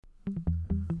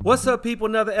What's up, people?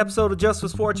 Another episode of Just for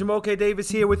Sports. Jamoke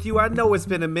Davis here with you. I know it's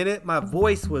been a minute. My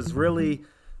voice was really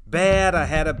bad. I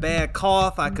had a bad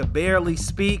cough. I could barely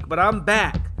speak, but I'm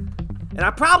back. And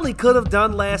I probably could have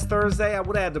done last Thursday. I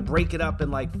would have had to break it up in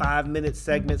like 5-minute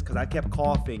segments because I kept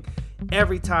coughing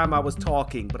every time I was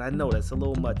talking. But I know that's a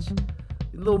little much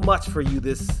for you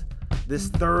this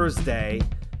Thursday,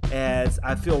 as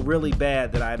I feel really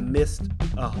bad that I missed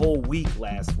a whole week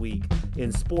last week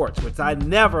in sports, which I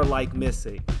never like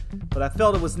missing. But I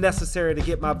felt it was necessary to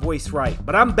get my voice right.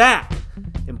 But I'm back,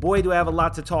 and boy, do I have a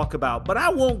lot to talk about. But I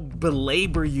won't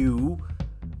belabor you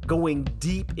going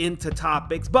deep into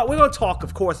topics. But we're going to talk,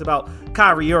 of course, about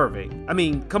Kyrie Irving. I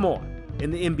mean, come on,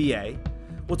 in the NBA.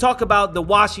 We'll talk about the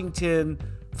Washington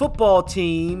football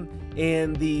team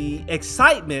and the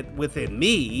excitement within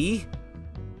me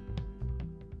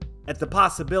at the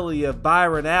possibility of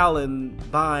Byron Allen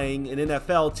buying an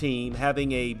NFL team,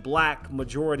 having a black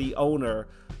majority owner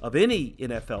of any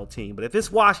NFL team. But if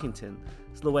it's Washington,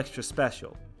 it's a little extra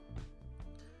special.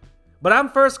 But I'm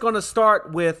first going to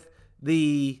start with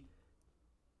the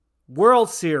World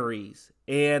Series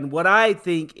and what I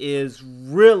think is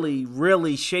really,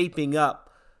 really shaping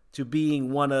up to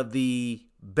being one of the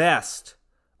best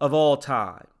of all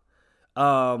time.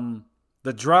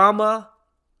 The drama.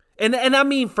 And I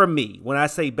mean, for me, when I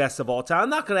say best of all time, I'm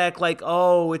not going to act like,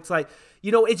 it's like,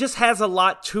 it just has a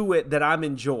lot to it that I'm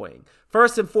enjoying.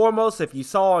 First and foremost, if you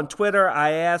saw on Twitter,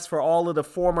 I asked for all of the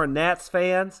former Nats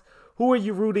fans, who are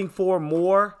you rooting for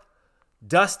more,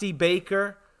 Dusty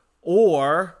Baker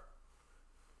or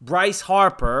Bryce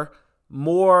Harper?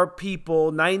 More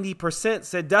people, 90%,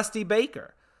 said Dusty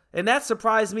Baker. And that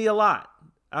surprised me a lot.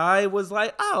 I was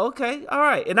like, oh, okay, all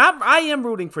right. And I am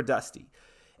rooting for Dusty.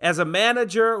 As a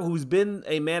manager who's been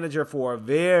a manager for a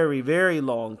very, very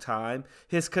long time,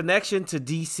 his connection to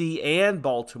DC and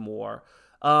Baltimore,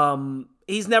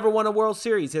 he's never won a World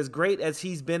Series, as great as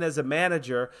he's been as a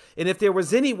manager. And if there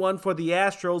was anyone for the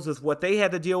Astros with what they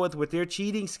had to deal with their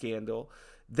cheating scandal,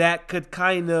 that could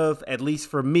kind of, at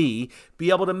least for me, be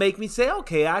able to make me say,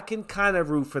 okay, I can kind of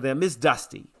root for them, it's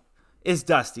Dusty. It's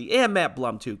Dusty. And Matt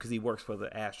Blum, too, because he works for the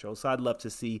Astros. So I'd love to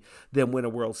see them win a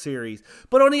World Series.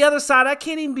 But on the other side, I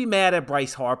can't even be mad at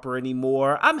Bryce Harper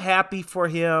anymore. I'm happy for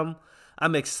him.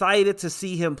 I'm excited to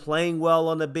see him playing well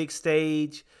on the big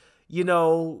stage.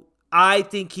 I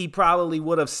think he probably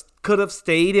could have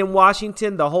stayed in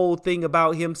Washington. The whole thing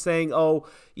about him saying,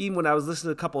 even when I was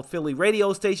listening to a couple of Philly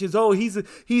radio stations,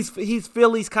 he's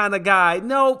Philly's kind of guy.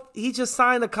 No, he just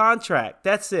signed a contract.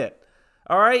 That's it.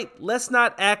 All right, let's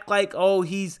not act like,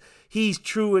 he's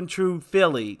true and true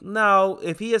Philly. No,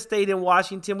 if he had stayed in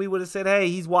Washington, we would have said, hey,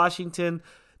 he's Washington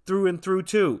through and through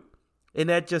too. And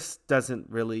that just doesn't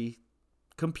really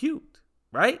compute,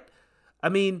 right? I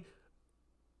mean,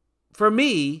 for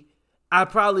me, I'd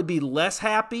probably be less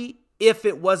happy if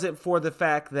it wasn't for the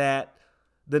fact that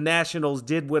the Nationals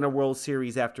did win a World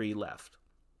Series after he left.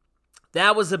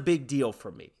 That was a big deal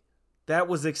for me. That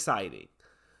was exciting.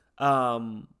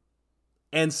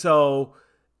 And so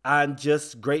I'm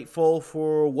just grateful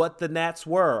for what the Nats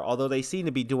were, although they seem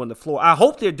to be doing the Florida. I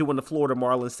hope they're doing the Florida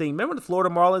Marlins thing. Remember the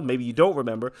Florida Marlins? Maybe you don't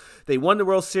remember. They won the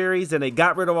World Series and they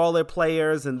got rid of all their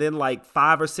players. And then like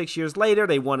 5 or 6 years later,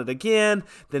 they won it again.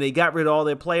 Then they got rid of all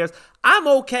their players. I'm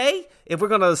okay if we're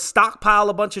going to stockpile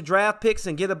a bunch of draft picks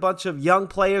and get a bunch of young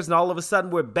players and all of a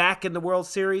sudden we're back in the World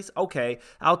Series. Okay,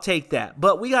 I'll take that.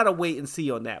 But we got to wait and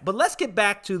see on that. But let's get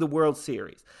back to the World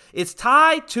Series. It's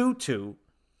tied 2-2.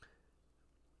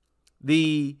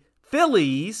 The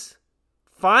Phillies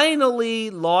finally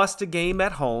lost a game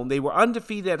at home. They were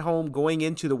undefeated at home going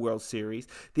into the World Series.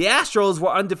 The Astros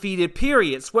were undefeated,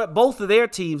 period. Swept both of their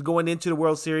teams going into the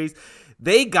World Series.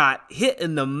 They got hit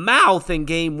in the mouth in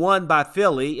Game 1 by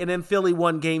Philly, and then Philly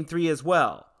won Game 3 as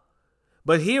well.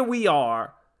 But here we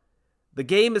are. The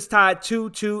game is tied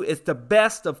 2-2. It's the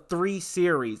best of 3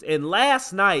 series. And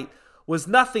last night was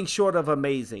nothing short of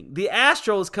amazing. The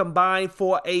Astros combined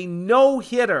for a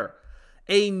no-hitter.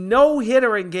 A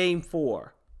no-hitter in Game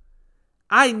 4.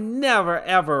 I never,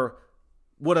 ever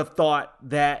would have thought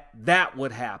that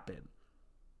would happen.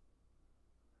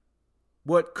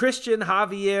 What Christian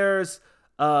Javier's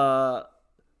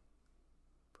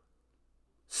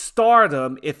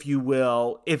stardom, if you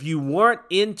will, if you weren't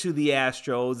into the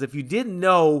Astros, if you didn't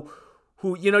know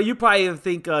who, you probably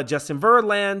think Justin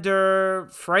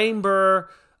Verlander, Framber,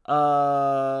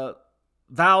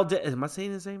 Valdez. Am I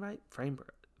saying his name right? Framber.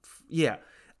 Yeah.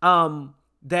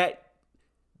 That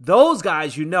those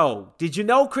guys, Did you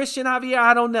know Christian Javier?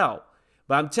 I don't know.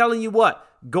 But I'm telling you what,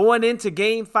 going into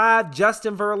Game 5,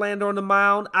 Justin Verlander on the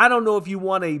mound, I don't know if you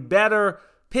want a better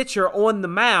pitcher on the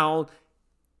mound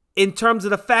in terms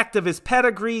of the fact of his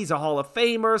pedigree, he's a Hall of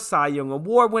Famer, Cy Young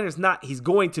Award winner. He's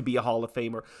going to be a Hall of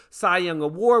Famer. Cy Young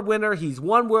Award winner. He's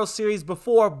won World Series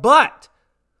before, but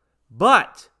the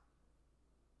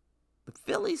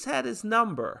Phillies had his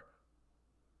number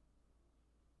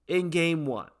in game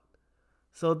 1.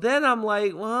 So then I'm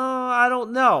like, well, I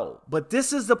don't know. But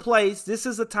this is the place. This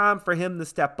is the time for him to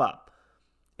step up.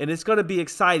 And it's going to be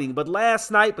exciting. But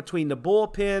last night, between the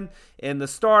bullpen and the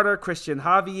starter, Christian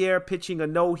Javier, pitching a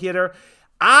no-hitter,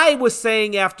 I was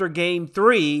saying after game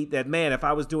 3 that, man, if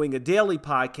I was doing a daily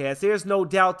podcast, there's no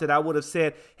doubt that I would have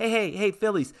said, hey,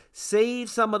 Phillies, save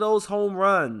some of those home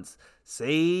runs.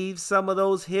 Save some of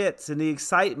those hits and the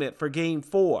excitement for game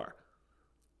 4.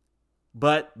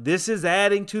 But this is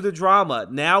adding to the drama.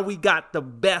 Now we got the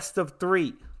best of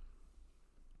 3.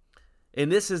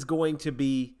 And this is going to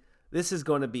be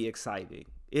exciting.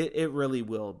 It really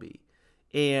will be.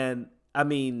 And, I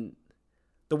mean,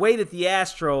 the way that the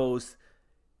Astros,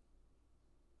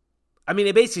 I mean,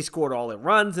 they basically scored all their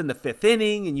runs in the 5th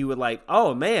inning, and you were like,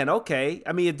 oh, man, okay.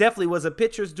 I mean, it definitely was a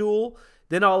pitcher's duel.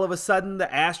 Then all of a sudden, the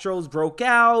Astros broke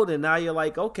out, and now you're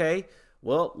like, okay,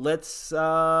 well, what's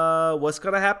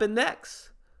going to happen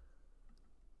next?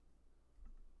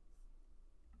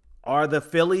 Are the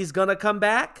Phillies going to come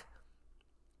back?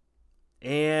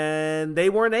 And they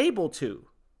weren't able to.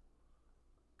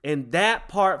 And that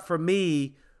part for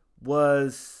me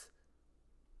was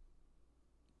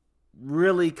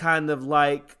really kind of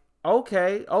like,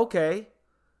 okay,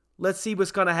 let's see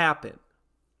what's going to happen.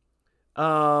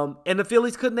 And the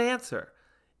Phillies couldn't answer.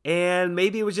 And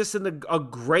maybe it was just a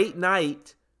great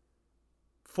night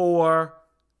for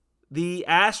the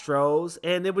Astros,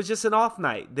 and it was just an off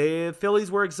night. The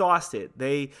Phillies were exhausted.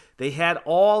 They had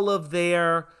all of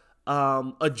their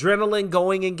adrenaline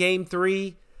going in game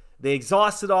 3. They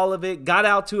exhausted all of it, got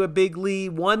out to a big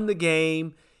lead, won the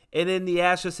game, and then the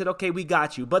Astros said, okay, we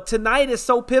got you. But tonight is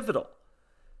so pivotal.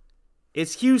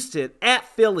 It's Houston at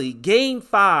Philly, game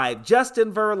 5,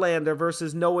 Justin Verlander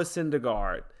versus Noah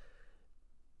Syndergaard.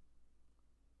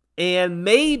 And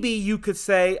maybe you could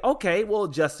say, okay, well,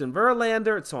 Justin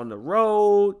Verlander, it's on the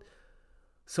road.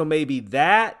 So maybe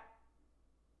that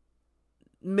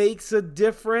makes a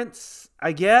difference,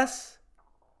 I guess.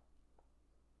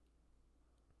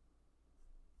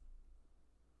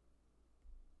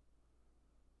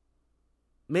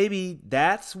 Maybe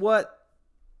that's what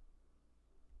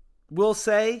we'll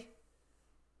say.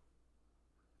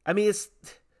 I mean,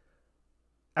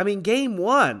 game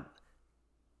 1.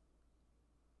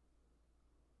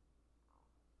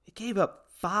 It gave up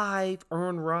 5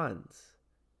 earned runs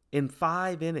in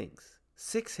 5 innings,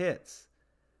 6 hits.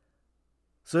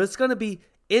 So it's going to be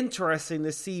interesting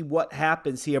to see what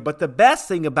happens here. But the best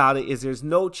thing about it is there's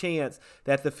no chance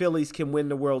that the Phillies can win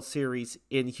the World Series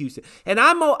in Houston.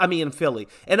 In Philly.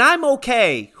 And I'm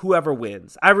okay whoever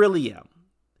wins. I really am.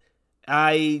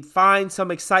 I find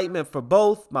some excitement for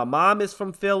both. My mom is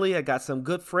from Philly. I got some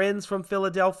good friends from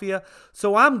Philadelphia.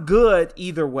 So I'm good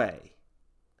either way.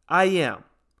 I am.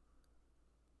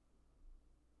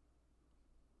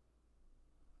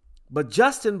 But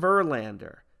Justin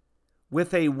Verlander,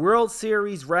 with a World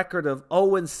Series record of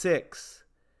 0-6,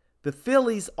 the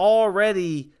Phillies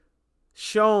already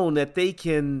shown that they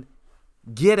can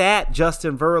get at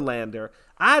Justin Verlander.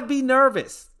 I'd be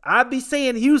nervous. I'd be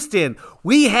saying, Houston,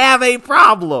 we have a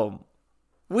problem.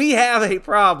 We have a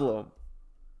problem.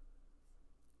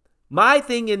 My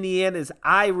thing in the end is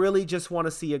I really just want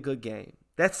to see a good game.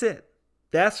 That's it.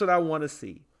 That's what I want to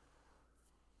see.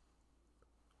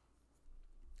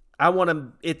 I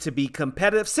want it to be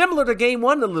competitive, similar to game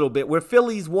 1 a little bit, where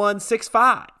Phillies won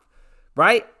 6-5,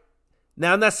 right?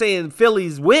 Now, I'm not saying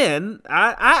Phillies win.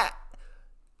 I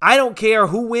don't care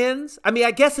who wins. I mean,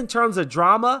 I guess in terms of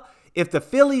drama, if the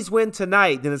Phillies win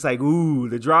tonight, then it's like, ooh,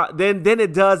 then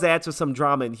it does add to some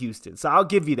drama in Houston. So I'll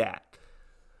give you that.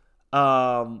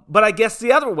 But I guess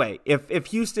the other way, if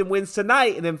Houston wins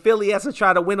tonight and then Philly has to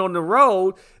try to win on the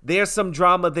road, there's some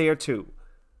drama there too.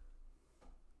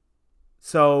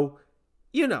 So,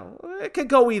 it could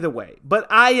go either way. But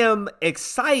I am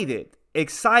excited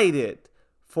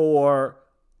for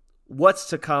what's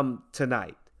to come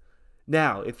tonight.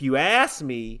 Now, if you ask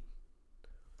me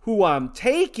who I'm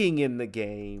taking in the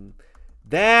game,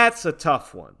 that's a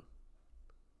tough one.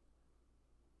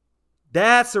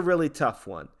 That's a really tough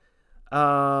one.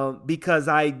 Because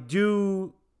I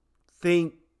do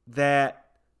think that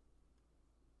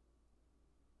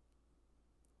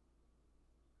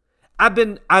I've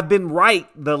been right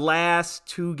the last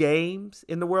 2 games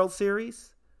in the World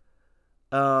Series.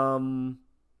 Game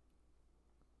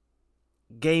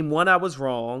 1 I was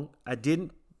wrong. I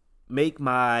didn't make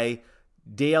my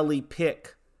daily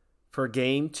pick for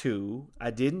game 2. I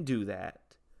didn't do that.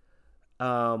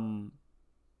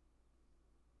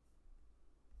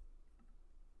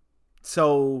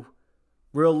 So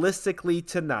realistically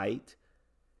tonight,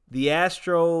 the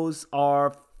Astros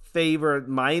are favored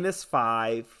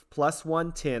 -5, plus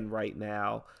 110 right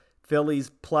now. Phillies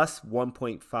plus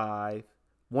 1.5,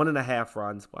 1.5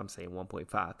 runs. I'm saying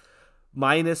 1.5,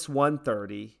 minus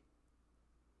 130.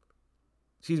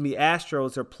 Excuse me,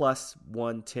 Astros are plus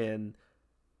 110.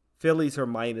 Phillies are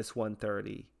minus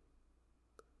 130.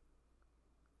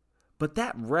 But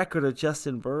that record of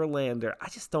Justin Verlander, I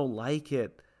just don't like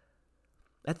it.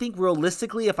 I think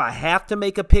realistically, if I have to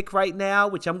make a pick right now,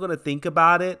 which I'm going to think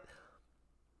about it,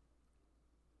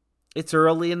 it's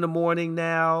early in the morning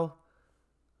now.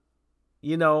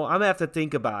 I'm going to have to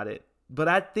think about it. But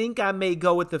I think I may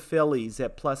go with the Phillies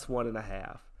at plus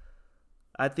 1.5.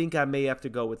 I think I may have to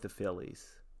go with the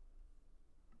Phillies.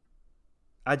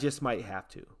 I just might have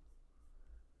to.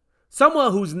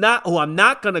 Someone who I'm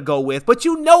not going to go with, but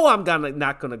I'm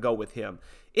not going to go with him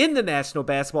in the National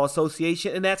Basketball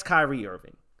Association, and that's Kyrie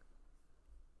Irving.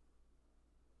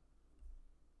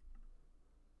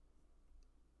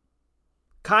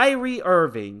 Kyrie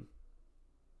Irving,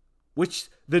 which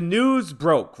the news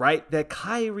broke, right? That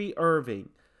Kyrie Irving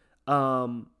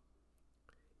and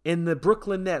the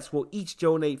Brooklyn Nets will each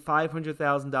donate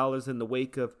 $500,000 in the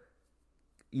wake of,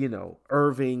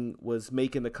 Irving was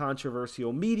making the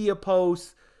controversial media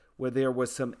posts where there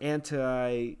was some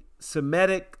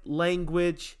anti-Semitic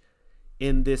language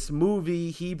in this movie,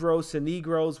 Hebrews and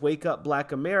Negroes, Wake Up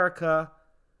Black America.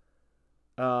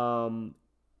 And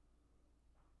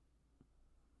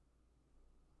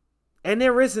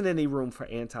there isn't any room for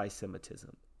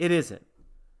anti-Semitism. It isn't.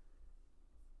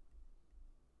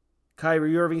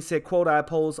 Kyrie Irving said, quote, "I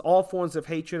oppose all forms of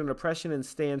hatred and oppression and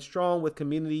stand strong with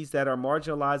communities that are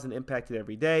marginalized and impacted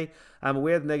every day. I'm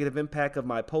aware of the negative impact of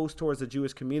my post towards the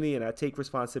Jewish community, and I take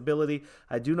responsibility.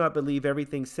 I do not believe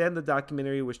everything said in the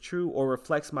documentary was true or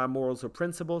reflects my morals or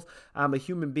principles. I'm a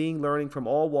human being learning from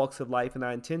all walks of life, and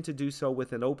I intend to do so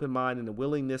with an open mind and a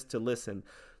willingness to listen.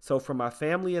 So for my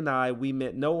family and I, we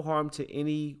meant no harm to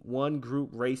any one group,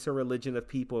 race, or religion of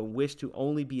people and wish to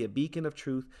only be a beacon of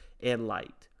truth and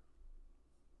light."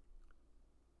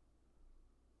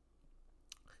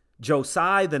 Joe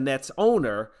Tsai, the Nets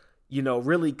owner,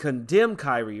 really condemned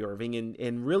Kyrie Irving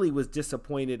and really was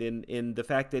disappointed in the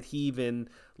fact that he even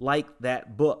liked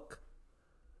that book.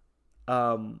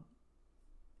 My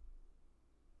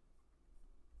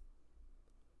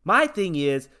thing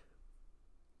is,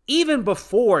 even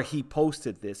before he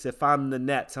posted this, if I'm the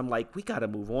Nets, I'm like, we got to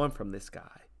move on from this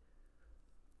guy.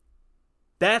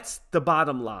 That's the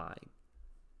bottom line.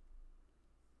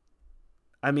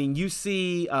 I mean, you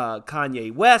see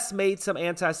Kanye West made some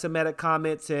anti-Semitic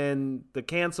comments and the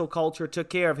cancel culture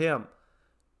took care of him.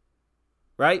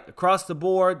 Right? Across the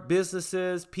board,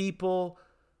 businesses, people,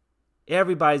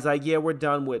 everybody's like, yeah, we're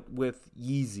done with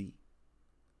Yeezy.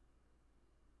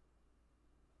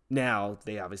 Now,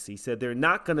 they obviously said they're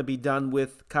not going to be done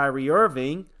with Kyrie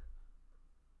Irving.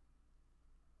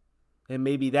 And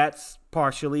maybe that's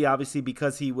partially, obviously,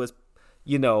 because he was,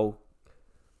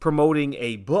 promoting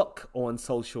a book on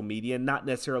social media and not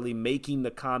necessarily making the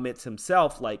comments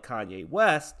himself like Kanye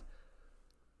West.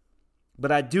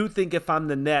 But I do think if I'm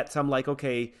the Nets, I'm like,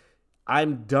 okay,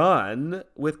 I'm done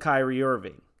with Kyrie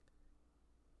Irving.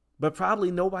 But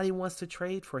probably nobody wants to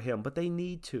trade for him, but they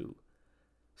need to.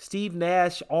 Steve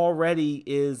Nash already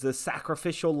is a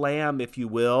sacrificial lamb, if you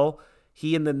will.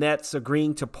 He and the Nets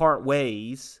agreeing to part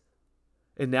ways.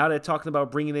 And now they're talking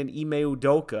about bringing in Ime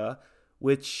Udoka,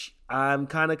 which I'm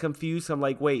kind of confused. I'm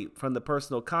like, wait, from the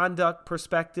personal conduct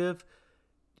perspective,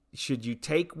 should you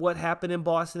take what happened in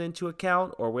Boston into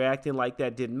account? Or we're acting like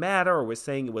that didn't matter, or we're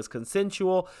saying it was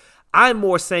consensual? I'm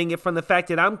more saying it from the fact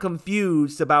that I'm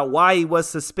confused about why he was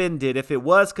suspended. If it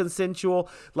was consensual,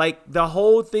 like the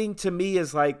whole thing to me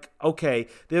is like, okay,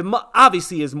 there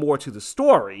obviously is more to the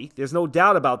story. There's no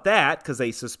doubt about that because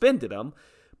they suspended him.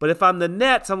 But if I'm the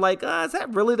Nets, I'm like, is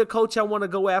that really the coach I want to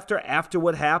go after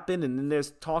what happened? And then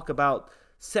there's talk about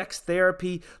sex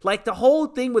therapy. Like the whole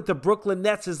thing with the Brooklyn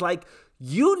Nets is like,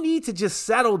 you need to just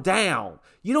settle down.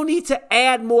 You don't need to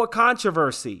add more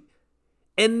controversy.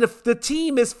 And the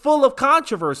team is full of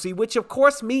controversy, which of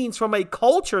course means from a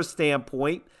culture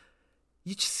standpoint,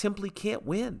 you just simply can't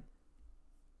win.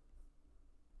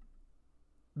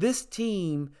 This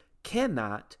team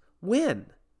cannot win.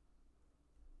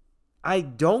 I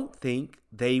don't think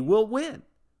they will win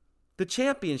the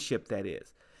championship, that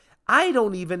is. I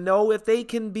don't even know if they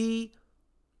can be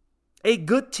a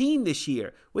good team this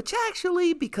year, which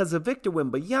actually, because of Victor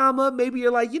Wembanyama, maybe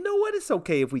you're like, you know what? It's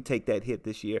okay if we take that hit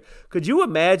this year. Could you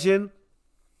imagine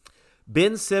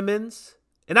Ben Simmons?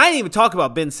 And I didn't even talk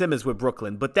about Ben Simmons with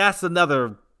Brooklyn, but that's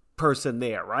another person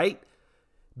there, right?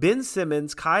 Ben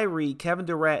Simmons, Kyrie, Kevin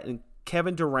Durant,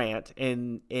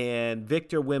 and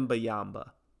Victor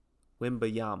Wembanyama.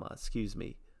 Excuse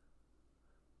me.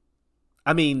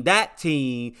 I mean, that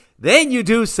team, then you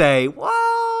do say,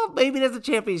 well, maybe there's a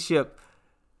championship.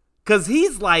 Because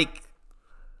he's like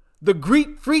the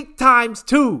Greek freak times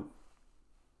 2.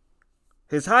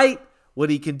 His height, what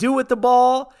he can do with the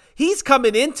ball. He's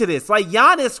coming into this. Like,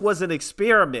 Giannis was an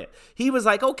experiment. He was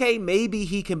like, okay, maybe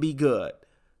he can be good.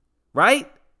 Right?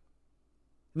 I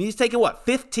mean, he's taking,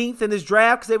 15th in his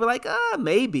draft? Because they were like,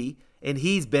 maybe. And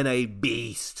he's been a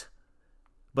beast.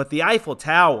 But the Eiffel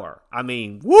Tower, I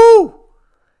mean, woo!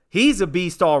 He's a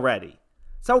beast already.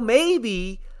 So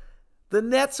maybe the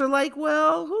Nets are like,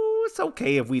 well, it's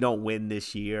okay if we don't win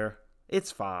this year.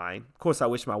 It's fine. Of course, I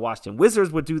wish my Washington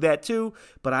Wizards would do that too,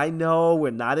 but I know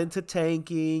we're not into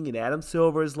tanking, and Adam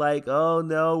Silver is like, oh,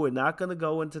 no, we're not going to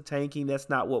go into tanking. That's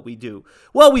not what we do.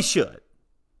 Well, we should.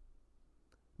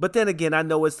 But then again, I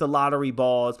know it's the lottery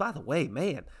balls. By the way,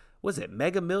 man, was it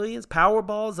Mega Millions,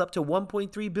 Powerballs up to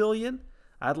 $1.3 billion?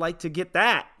 I'd like to get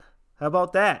that. How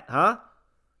about that, huh?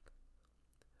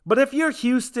 But if you're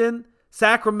Houston,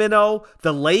 Sacramento,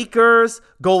 the Lakers,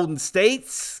 Golden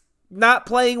State's not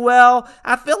playing well,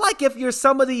 I feel like if you're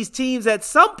some of these teams, at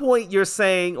some point you're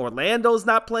saying Orlando's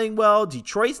not playing well,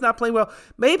 Detroit's not playing well,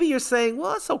 maybe you're saying,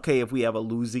 well, it's okay if we have a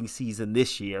losing season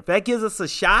this year. If that gives us a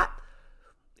shot,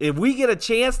 if we get a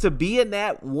chance to be in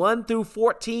that 1 through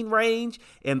 14 range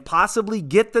and possibly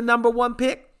get the number 1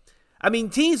 pick, I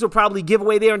mean, teams will probably give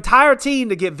away their entire team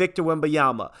to get Victor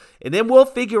Wembanyama. And then we'll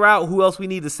figure out who else we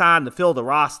need to sign to fill the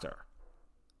roster.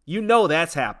 You know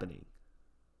that's happening.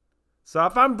 So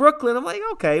if I'm Brooklyn, I'm like,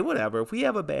 okay, whatever. If we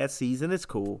have a bad season, it's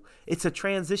cool. It's a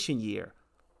transition year.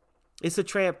 It's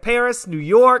Paris, New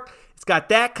York. It's got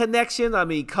that connection. I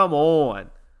mean, come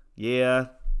on. Yeah,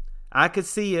 I could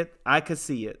see it. I could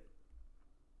see it.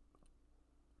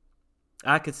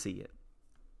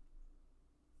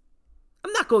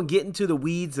 I'm not going to get into the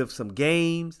weeds of some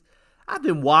games. I've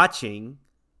been watching.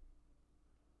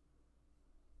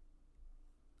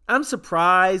 I'm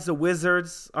surprised the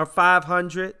Wizards are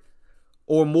 500,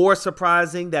 or more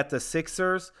surprising that the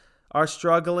Sixers are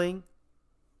struggling.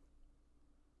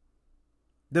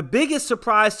 The biggest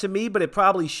surprise to me, but it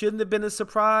probably shouldn't have been a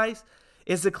surprise,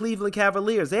 is the Cleveland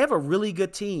Cavaliers. They have a really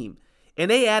good team, and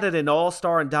they added an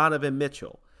all-star in Donovan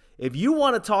Mitchell. If you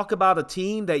want to talk about a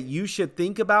team that you should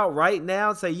think about right now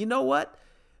and say, you know what,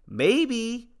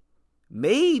 maybe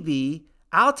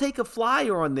I'll take a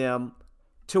flyer on them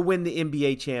to win the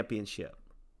NBA championship.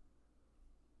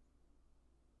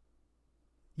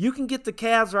 You can get the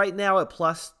Cavs right now at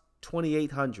plus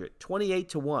 2,800,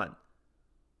 28-1.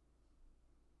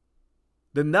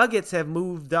 The Nuggets have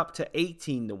moved up to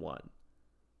 18-1.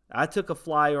 I took a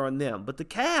flyer on them. But the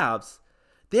Cavs,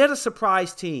 they're the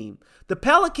surprise team. The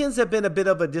Pelicans have been a bit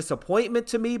of a disappointment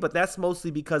to me, but that's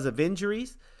mostly because of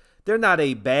injuries. They're not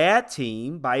a bad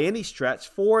team by any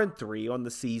stretch, 4-3 on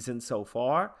the season so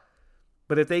far.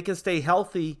 But if they can stay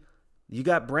healthy, you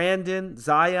got Brandon,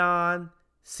 Zion,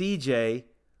 CJ.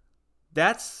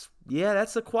 That's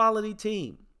a quality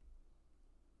team.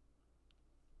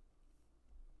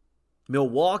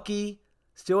 Milwaukee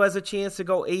still has a chance to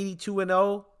go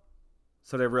 82-0.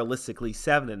 So they're realistically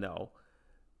 7-0.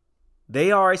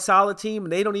 They are a solid team,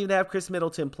 and they don't even have Chris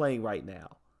Middleton playing right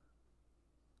now.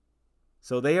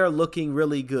 So they are looking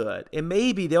really good. And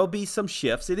maybe there'll be some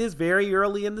shifts. It is very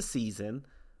early in the season.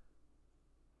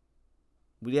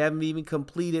 We haven't even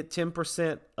completed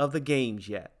 10% of the games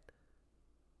yet.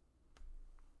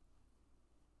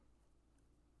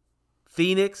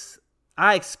 Phoenix,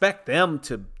 I expect them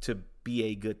to be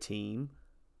a good team.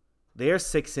 They're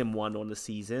 6-1 on the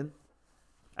season.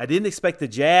 I didn't expect the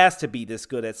Jazz to be this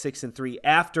good at 6-3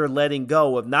 after letting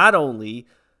go of not only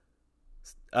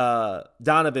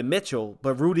Donovan Mitchell,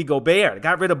 but Rudy Gobert. They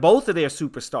got rid of both of their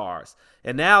superstars.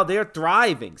 And now they're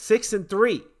thriving,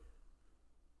 6-3.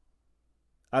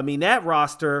 I mean, that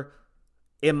roster,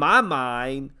 in my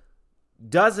mind,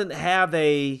 doesn't have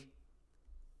a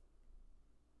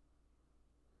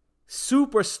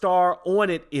superstar on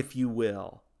it, if you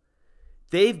will.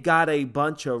 They've got a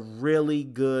bunch of really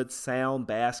good, sound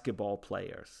basketball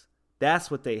players.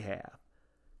 That's what they have.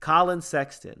 Colin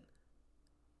Sexton,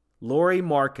 Lauri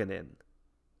Markkanen,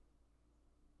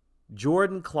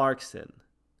 Jordan Clarkson,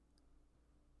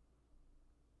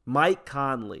 Mike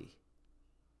Conley,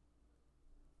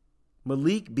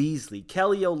 Malik Beasley,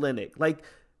 Kelly Olynyk. Like,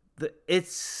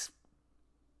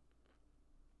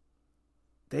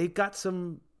 they've got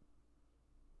some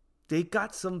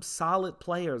solid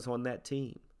players on that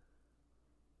team.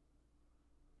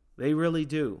 They really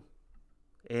do.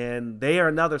 And they are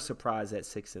another surprise at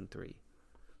 6-3.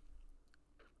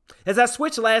 As I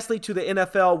switch lastly to the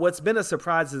NFL, what's been a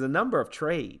surprise is a number of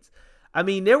trades. I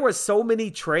mean, there were so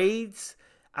many trades.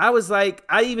 I was like,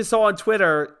 I even saw on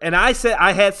Twitter, and I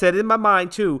had said it in my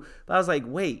mind too, but I was like,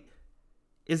 wait,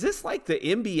 is this like the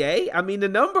NBA? I mean, the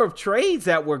number of trades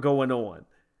that were going on.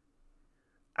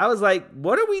 I was like,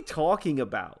 what are we talking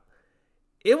about?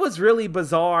 It was really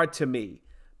bizarre to me.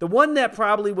 The one that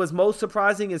probably was most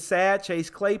surprising and sad, Chase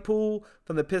Claypool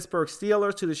from the Pittsburgh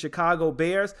Steelers to the Chicago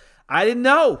Bears. I didn't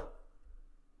know.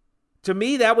 To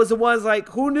me, that was the ones like,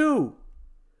 who knew?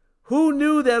 Who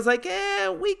knew that was like,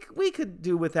 we could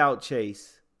do without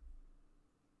Chase?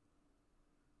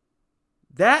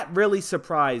 That really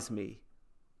surprised me.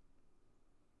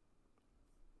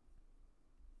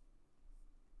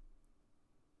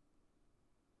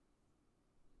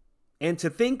 And to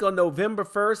think on November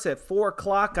 1st at 4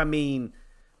 o'clock, I mean,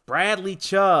 Bradley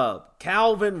Chubb,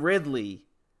 Calvin Ridley,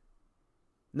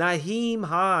 Nyheim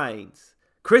Hines,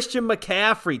 Christian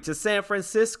McCaffrey to San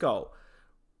Francisco,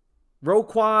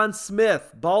 Roquan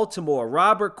Smith, Baltimore,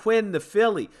 Robert Quinn to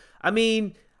Philly. I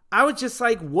mean, I was just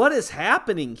like, what is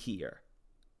happening here?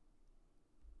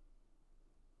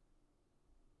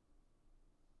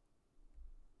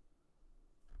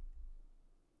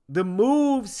 The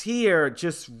moves here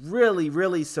just really,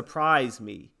 really surprised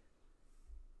me.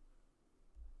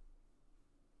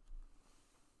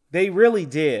 They really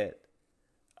did.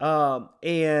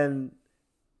 And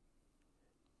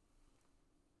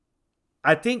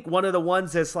I think one of the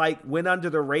ones that's like went under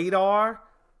the radar,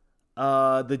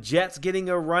 the Jets getting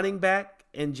a running back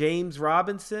and James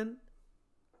Robinson,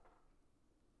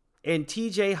 and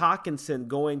TJ Hawkinson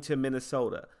going to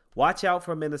Minnesota. Watch out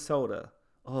for Minnesota.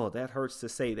 Oh, that hurts to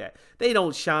say that. They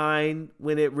don't shine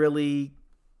when it really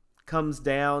comes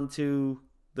down to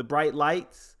the bright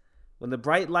lights. When the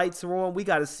bright lights are on, we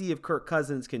got to see if Kirk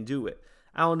Cousins can do it.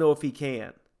 I don't know if he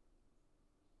can.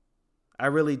 I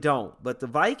really don't. But the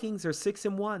Vikings are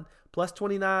 6-1, plus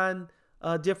 29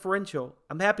 differential.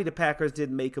 I'm happy the Packers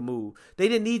didn't make a move. They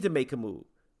didn't need to make a move.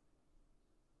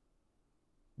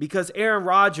 Because Aaron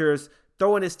Rodgers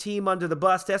throwing his team under the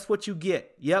bus, that's what you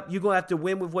get. Yep, you're going to have to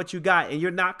win with what you got, and you're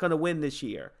not going to win this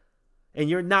year. And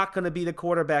you're not going to be the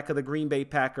quarterback of the Green Bay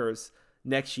Packers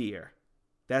next year.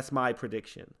 That's my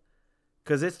prediction.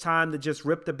 Because it's time to just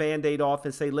rip the Band-Aid off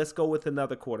and say, let's go with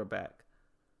another quarterback.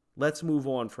 Let's move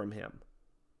on from him.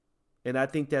 And I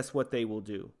think that's what they will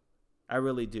do. I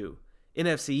really do.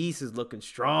 NFC East is looking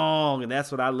strong, and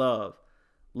that's what I love.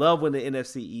 Love when the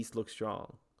NFC East looks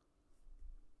strong.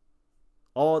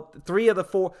 All three of the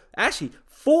four, actually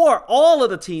all of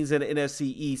the teams in the NFC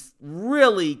East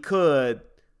really could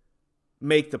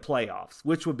make the playoffs,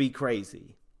 which would be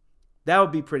crazy. That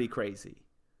would be pretty crazy.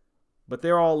 But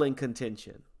they're all in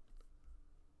contention.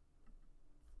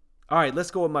 All right,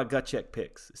 let's go with my gut check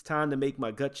picks. It's time to make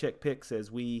my gut check picks as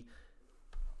we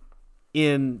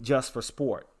end Just for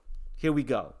Sport. Here we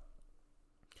go.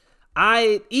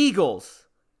 Eagles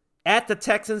at the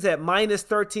Texans at minus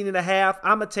 13.5.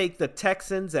 I'm going to take the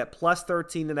Texans at plus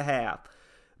 13.5.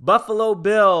 Buffalo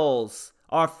Bills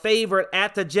are favorite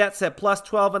at the Jets at plus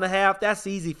 12.5. That's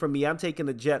easy for me. I'm taking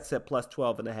the Jets at plus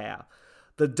 12.5.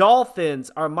 The Dolphins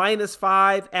are minus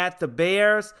 5 at the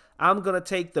Bears. I'm going to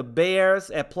take the Bears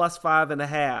at plus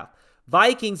 5.5.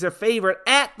 Vikings are favorite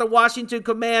at the Washington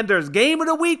Commanders. Game of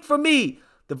the week for me.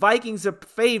 The Vikings are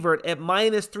favored at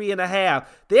minus 3.5.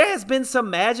 There has been some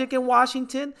magic in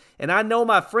Washington, and I know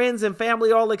my friends and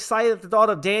family are all excited at the thought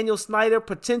of Daniel Snyder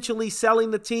potentially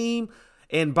selling the team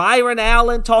and Byron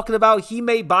Allen talking about he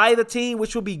may buy the team,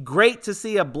 which will be great to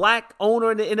see a black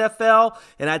owner in the NFL.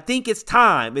 And I think it's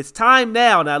time. It's time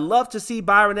now, and I'd love to see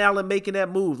Byron Allen making that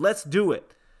move. Let's do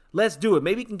it. Let's do it.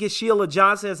 Maybe we can get Sheila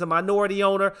Johnson as a minority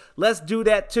owner. Let's do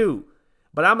that too.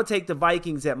 But I'm going to take the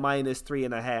Vikings at minus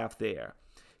 3.5 there.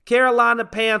 Carolina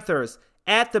Panthers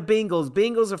at the Bengals.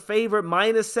 Bengals are favored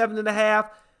minus 7.5.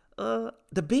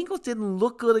 The Bengals didn't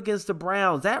look good against the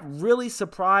Browns. That really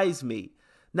surprised me.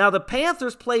 Now, the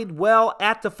Panthers played well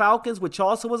at the Falcons, which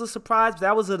also was a surprise.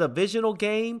 That was a divisional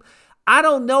game. I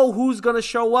don't know who's going to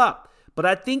show up, but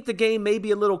I think the game may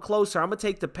be a little closer. I'm going to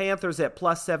take the Panthers at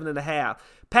plus 7.5.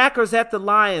 Packers at the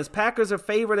Lions. Packers are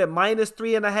favored at minus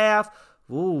 3.5.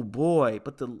 Oh, boy.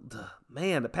 But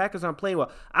the Packers aren't playing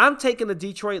well. I'm taking the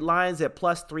Detroit Lions at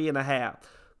plus 3.5.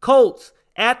 Colts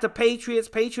At the Patriots.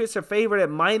 Patriots are favored at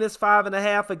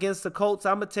 -5.5 against the Colts.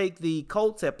 I'm going to take the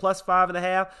Colts at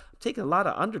 +5.5. I'm taking a lot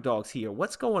of underdogs here.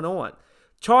 What's going on?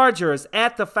 Chargers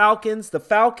at the Falcons. The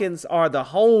Falcons are the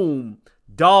home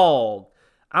dog.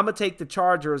 I'm going to take the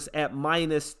Chargers at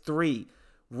 -3.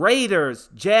 Raiders,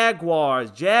 Jaguars.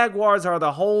 Jaguars are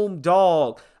the home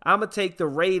dog. I'm going to take the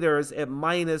Raiders at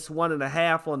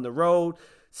 -1.5 on the road.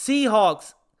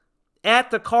 Seahawks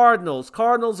at the Cardinals.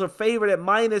 Cardinals are favored at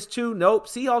 -2. Nope.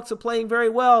 Seahawks are playing very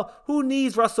well. Who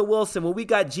needs Russell Wilson when we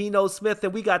got Geno Smith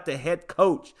and we got the head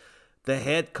coach? The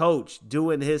head coach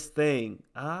doing his thing.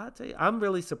 I tell you, I'm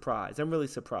really surprised.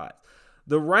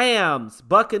 The Rams,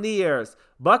 Buccaneers.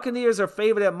 Buccaneers are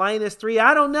favored at -3.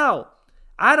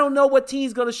 I don't know what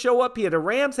team's going to show up here. The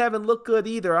Rams haven't looked good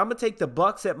either. I'm going to take the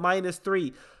Bucs at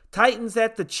 -3. Titans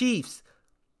at the Chiefs.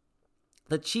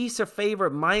 The Chiefs are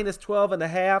favored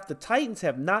 -12.5. The Titans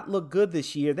have not looked good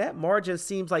this year. That margin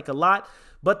seems like a lot,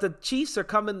 but the Chiefs are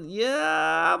coming.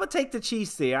 Yeah, I'm going to take the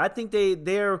Chiefs there. I think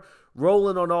they're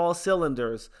rolling on all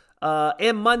cylinders.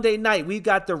 And Monday night, we've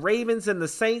got the Ravens and the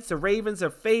Saints. The Ravens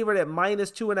are favored at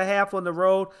 -2.5 on the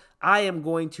road. I am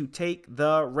going to take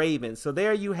the Ravens. So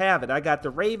there you have it. I got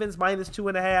the Ravens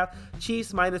 -2.5,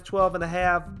 Chiefs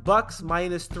 -12.5, Bucks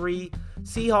 -3,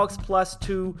 Seahawks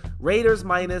 +2, Raiders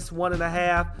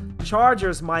 -1.5,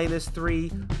 Chargers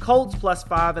 -3, Colts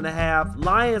 +5.5,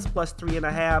 Lions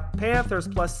 +3.5, Panthers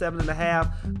 +7.5,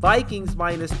 Vikings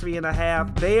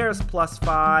 -3.5, Bears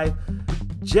 +5,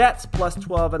 Jets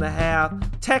 +12.5,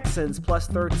 Texans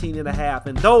 +13.5.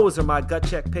 And those are my gut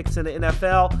check picks in the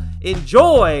NFL.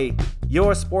 Enjoy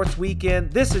your sports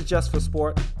weekend. This is Just for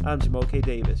Sport. I'm Jamoke K.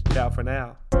 Davis. Ciao for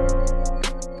now.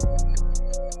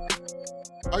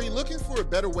 Are you looking for a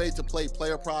better way to play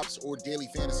player props or daily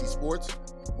fantasy sports?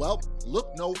 Well,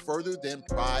 look no further than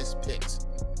Prize Picks.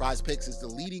 Prize Picks is the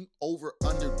leading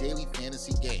over-under daily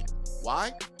fantasy game.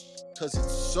 Why? Because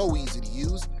it's so easy to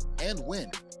use and win.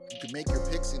 You can make your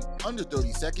picks in under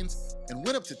 30 seconds and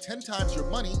win up to 10 times your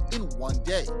money in one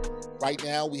day. Right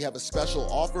now, we have a special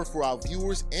offer for our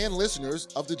viewers and listeners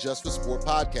of the Just for Sport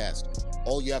podcast.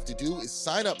 All you have to do is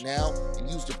sign up now and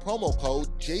use the promo code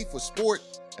J4Sport,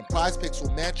 and Prize Picks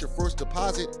will match your first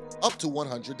deposit up to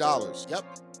 $100. Yep,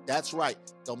 that's right.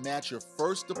 They'll match your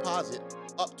first deposit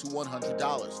up to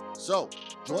 $100. So,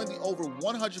 join the over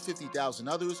 150,000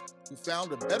 others who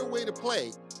found a better way to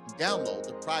play and download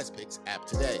the Prize Picks app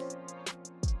today.